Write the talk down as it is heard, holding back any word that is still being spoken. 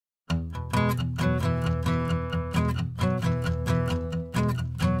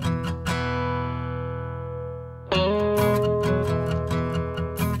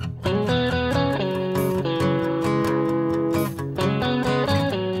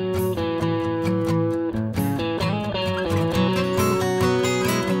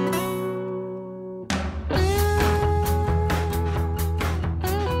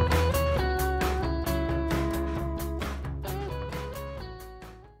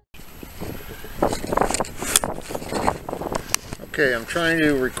Okay, I'm trying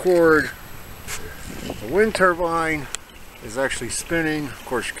to record. The wind turbine is actually spinning. Of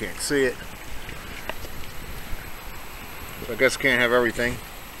course you can't see it. So I guess can't have everything.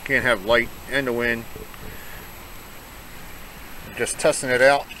 Can't have light and the wind. I'm just testing it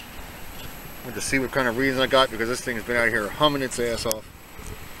out. Want to see what kind of readings I got, because this thing's been out here humming its ass off.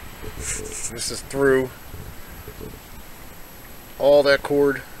 This is through all that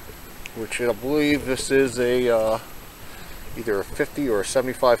cord, which I believe this is a either a 50 or a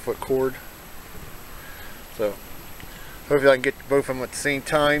 75 foot cord. So hopefully I can get both of them at the same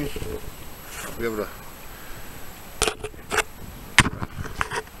time. I'll be able to.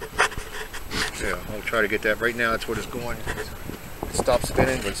 Yeah, I'll try to get that. Right now that's what it's going. It stopped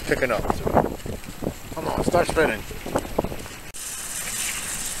spinning, but it's picking up. So come on, start spinning.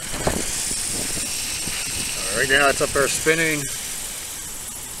 Right now it's up there spinning.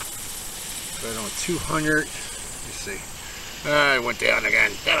 Right on 200. Let's see. It went down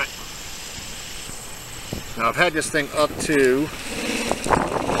again. Damn it. Now I've had this thing up to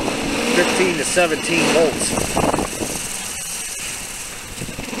 15 to 17 volts.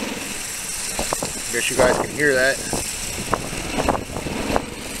 I guess you guys can hear that.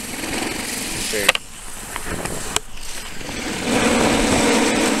 Okay.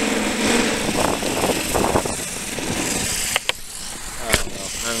 I don't know.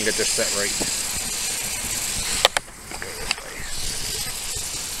 I don't get this set right. Go this way.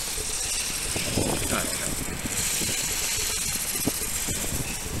 I don't know.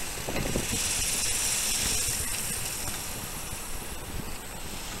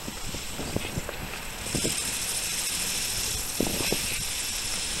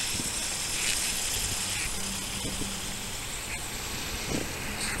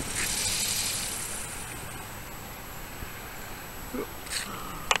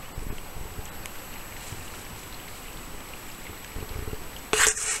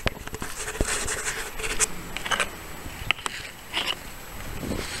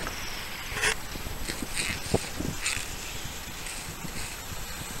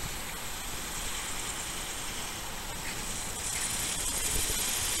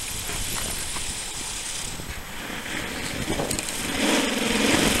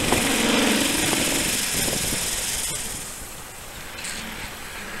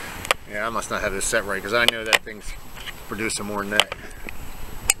 Yeah, I must not have this set right, because I know that thing's producing more than that.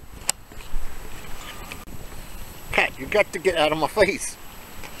 Cat, you got to get out of my face.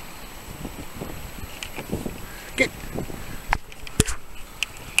 Get.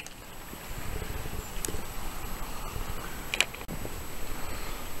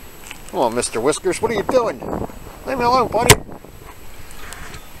 Come on, Mr. Whiskers, what are you doing? Leave me alone, buddy.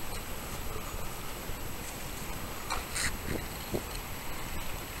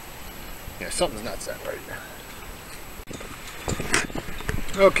 Yeah, something's not set right now.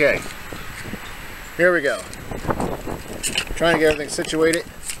 Okay, here we go. Trying to get everything situated.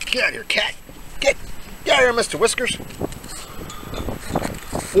 Get out of here, cat. Get out of here, Mr. Whiskers.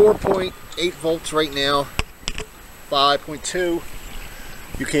 4.8 volts right now. 5.2.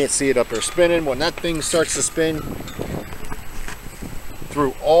 You can't see it up there spinning. When that thing starts to spin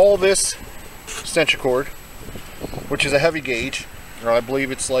through all this extension cord, which is a heavy gauge, or I believe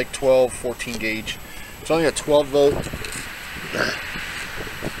it's like 12, 14 gauge. It's only a 12 volt.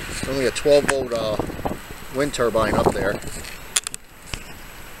 It's only a 12 volt wind turbine up there.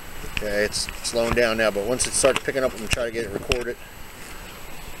 Okay, it's slowing down now, but once it starts picking up, I'm gonna try to get it recorded.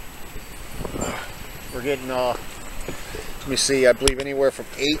 We're getting let me see, I believe anywhere from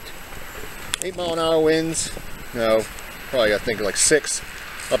 8 mile an hour winds. No, probably I think like 6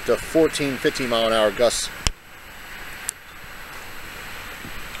 up to 14, 15 mile an hour gusts.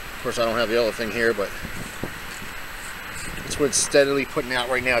 Of course, I don't have the other thing here, but it's what's steadily putting out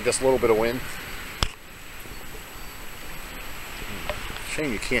right now, just a little bit of wind.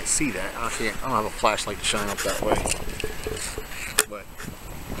 Shame you can't see that. I don't have a flashlight to shine up that way. But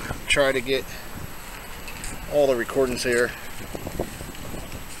try to get all the recordings here.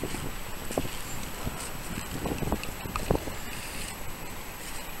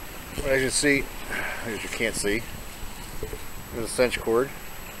 As you see, as you can't see, there's a extension cord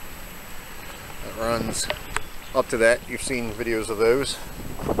that runs up to that. You've seen videos of those.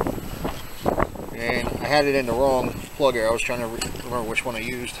 And I had it in the wrong plug here. I was trying to remember which one I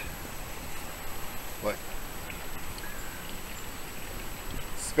used. But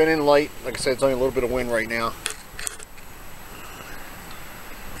spinning light, like I said, it's only a little bit of wind right now.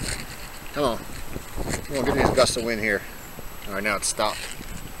 Come on. Come on, get these gusts of wind here. Alright, now it's stopped.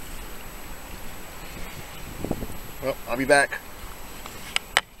 Well, I'll be back.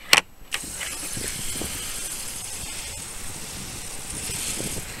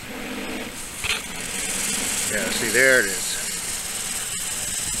 there it is.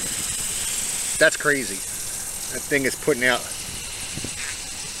 That's crazy. That thing is putting out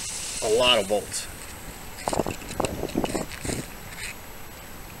a lot of volts.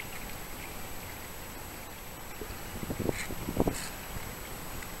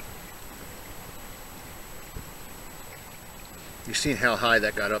 You've seen how high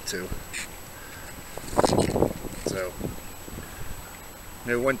that got up to. So,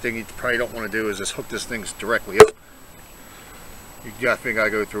 you know, one thing you probably don't want to do is just hook this thing directly up. You definitely got to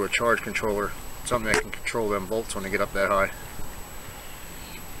go through a charge controller, something that can control them volts when they get up that high.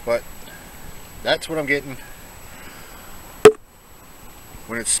 But that's what I'm getting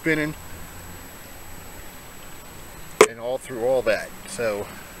when it's spinning, and all through all that. So,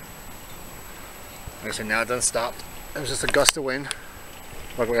 like I said, now it doesn't stop. It was just a gust of wind.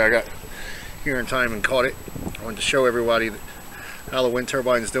 Luckily I got here in time and caught it. I wanted to show everybody how the wind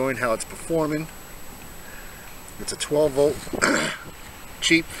turbine is doing, how it's performing. It's a 12 volt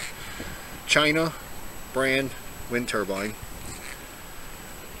cheap China brand wind turbine,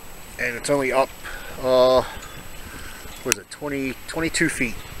 and it's only up what is it, 22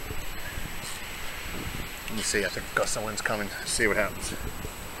 feet. Let me see, I think a gust of wind's coming. See what happens.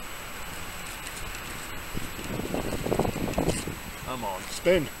 Come on,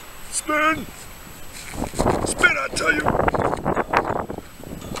 spin, spin, spin, I tell you.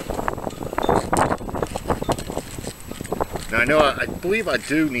 Now I know, I believe I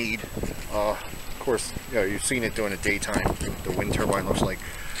do need, of course, you know, you've seen it during the daytime, the wind turbine looks like.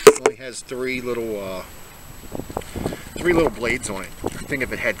 It only has three little blades on it. I think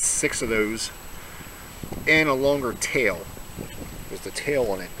if it had 6 of those and a longer tail, because the tail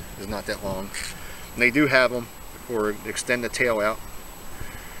on it is not that long. And they do have them or extend the tail out,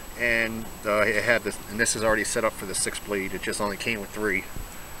 and I have this, and this is already set up for the 6 blade. It just only came with 3.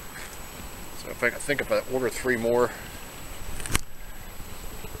 So if I think if I order 3 more,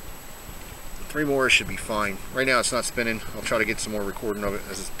 it should be fine. Right now it's not spinning. I'll try to get some more recording of it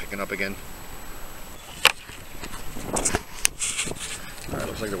as it's picking up again. Alright,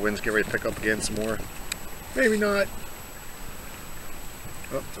 looks like the wind's getting ready to pick up again some more. Maybe not.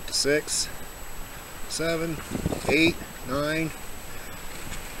 Oh, it's up to 6, 7, 8, 9.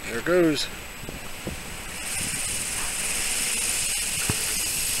 There it goes.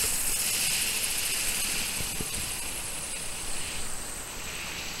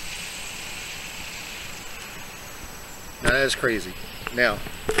 Now that is crazy. Now,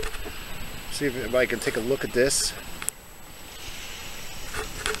 see if anybody can take a look at this.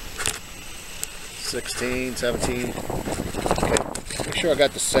 16, 17. Okay, make sure I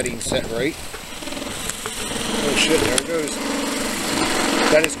got the settings set right. Oh shit, there it goes.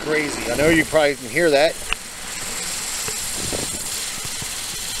 That is crazy. I know you probably can hear that. I've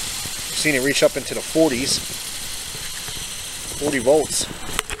seen it reach up into the 40s. 40 volts.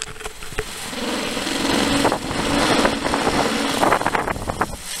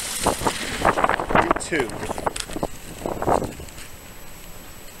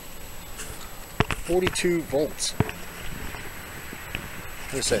 42 volts.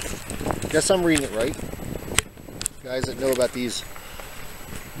 Like I said, guess I'm reading it right. Guys that know about these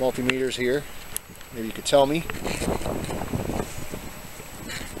multimeters here, maybe you could tell me.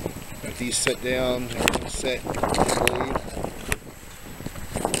 Got these set down, everything's set, I believe.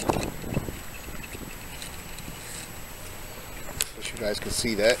 So you guys can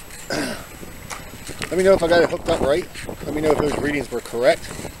see that. Let me know if I got it hooked up right. Let me know if those readings were correct.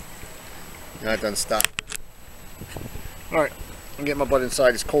 Now it doesn't stop. Alright, I'm getting my butt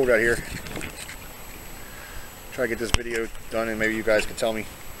inside. It's cold out here. Try to get this video done and maybe you guys can tell me.